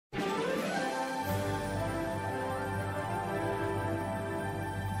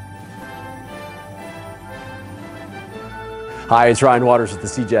Hi, it's Ryan Waters with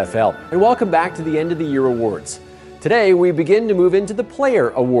the CJFL, and welcome back to the End of the Year Awards. Today, we begin to move into the Player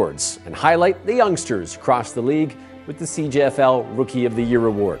Awards and highlight the youngsters across the league with the CJFL Rookie of the Year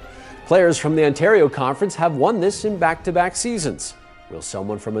Award. Players from the Ontario Conference have won this in back-to-back seasons. Will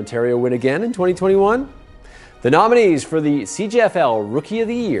someone from Ontario win again in 2021? The nominees for the CJFL Rookie of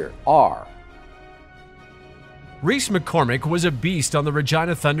the Year are: Reese McCormick was a beast on the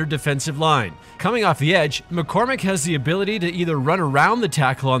Regina Thunder defensive line. Coming off the edge, McCormick has the ability to either run around the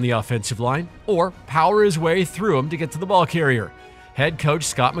tackle on the offensive line or power his way through him to get to the ball carrier. Head coach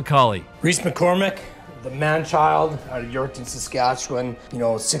Scott McCauley. Reese McCormick, the man-child out of Yorkton, Saskatchewan,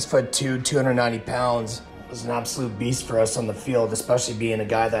 6'2", 290 pounds, was an absolute beast for us on the field, especially being a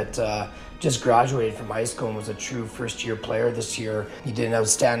guy that just graduated from high school and was a true first-year player this year. He did an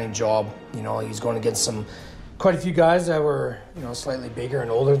outstanding job. He's going against quite a few guys that were, slightly bigger and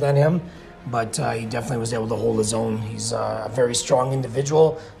older than him, but he definitely was able to hold his own. He's a very strong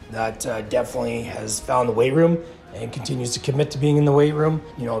individual that definitely has found the weight room and continues to commit to being in the weight room.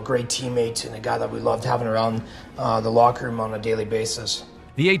 A great teammate and a guy that we loved having around the locker room on a daily basis.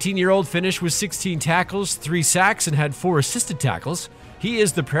 The 18-year-old finished with 16 tackles, 3 sacks, and had 4 assisted tackles. He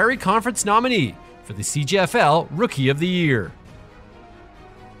is the Prairie Conference nominee for the CJFL Rookie of the Year.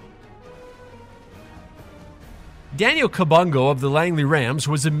 Daniel Kabungo of the Langley Rams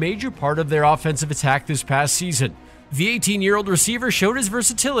was a major part of their offensive attack this past season. The 18-year-old receiver showed his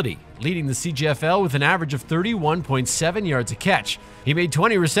versatility, leading the CJFL with an average of 31.7 yards a catch. He made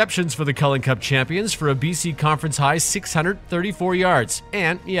 20 receptions for the Cullen Cup champions for a BC Conference high 634 yards,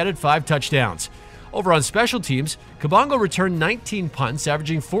 and he added 5 touchdowns. Over on special teams, Kabungo returned 19 punts,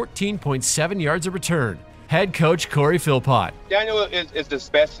 averaging 14.7 yards a return. Head coach Corey Philpott. Daniel is the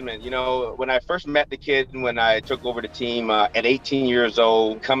specimen. When I first met the kid, when I took over the team at 18 years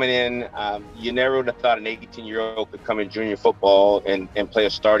old, coming in, you never would have thought an 18-year-old could come in junior football and play a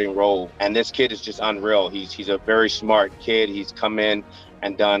starting role. And this kid is just unreal. He's a very smart kid. He's come in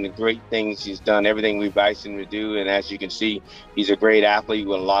and done great things. He's done everything we've asked him to do. And as you can see, he's a great athlete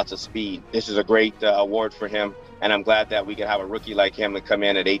with lots of speed. This is a great award for him. And I'm glad that we can have a rookie like him to come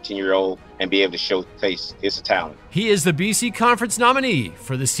in at 18-year-old and be able to showcase his talent. He is the BC Conference nominee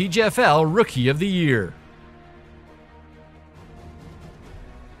for the CJFL Rookie of the Year.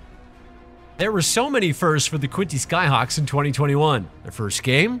 There were so many firsts for the Quinte Skyhawks in 2021. Their first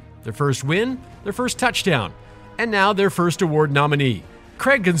game, their first win, their first touchdown, and now their first award nominee.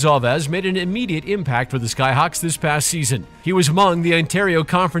 Craig Gonzalez made an immediate impact for the Skyhawks this past season. He was among the Ontario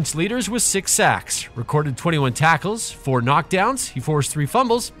Conference leaders with 6 sacks, recorded 21 tackles, 4 knockdowns, he forced 3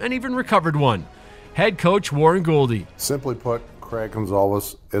 fumbles, and even recovered 1. Head coach Warren Goldie. Simply put, Craig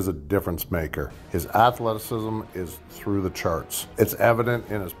Gonzalez is a difference maker. His athleticism is through the charts. It's evident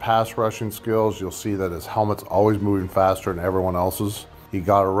in his pass rushing skills. You'll see that his helmet's always moving faster than everyone else's. He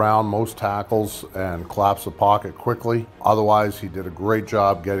got around most tackles and collapsed the pocket quickly. Otherwise, he did a great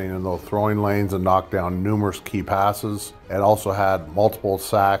job getting in those throwing lanes and knocked down numerous key passes, and also had multiple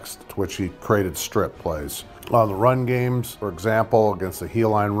sacks to which he created strip plays. On the run games, for example, against the heel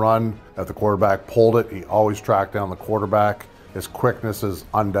line run, if the quarterback pulled it, he always tracked down the quarterback. His quickness is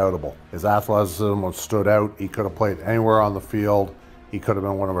undoubtable. His athleticism stood out. He could have played anywhere on the field. He could have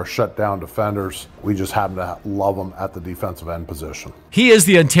been one of our shutdown defenders. We just happen to love him at the defensive end position. He is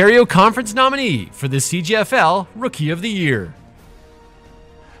the Ontario Conference nominee for the CJFL Rookie of the Year.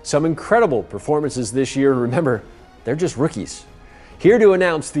 Some incredible performances this year, and remember, they're just rookies. Here to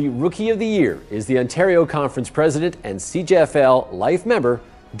announce the Rookie of the Year is the Ontario Conference President and CJFL Life member,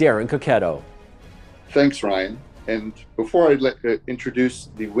 Darren Coquetto. Thanks, Ryan. And before I introduce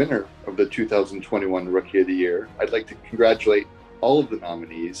the winner of the 2021 Rookie of the Year, I'd like to congratulate all of the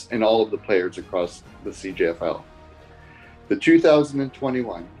nominees and all of the players across the CJFL. The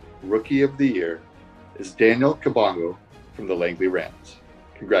 2021 Rookie of the Year is Daniel Kabungo from the Langley Rams.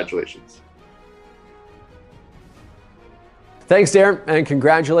 Congratulations. Thanks, Darren, and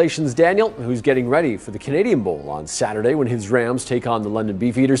congratulations, Daniel, who's getting ready for the Canadian Bowl on Saturday when his Rams take on the London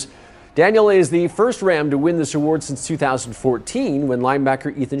Beefeaters. Daniel is the first Ram to win this award since 2014 when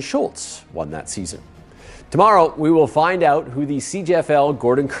linebacker Ethan Schultz won that season. Tomorrow, we will find out who the CJFL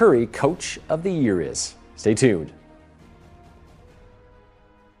Gordon Curry Coach of the Year is. Stay tuned.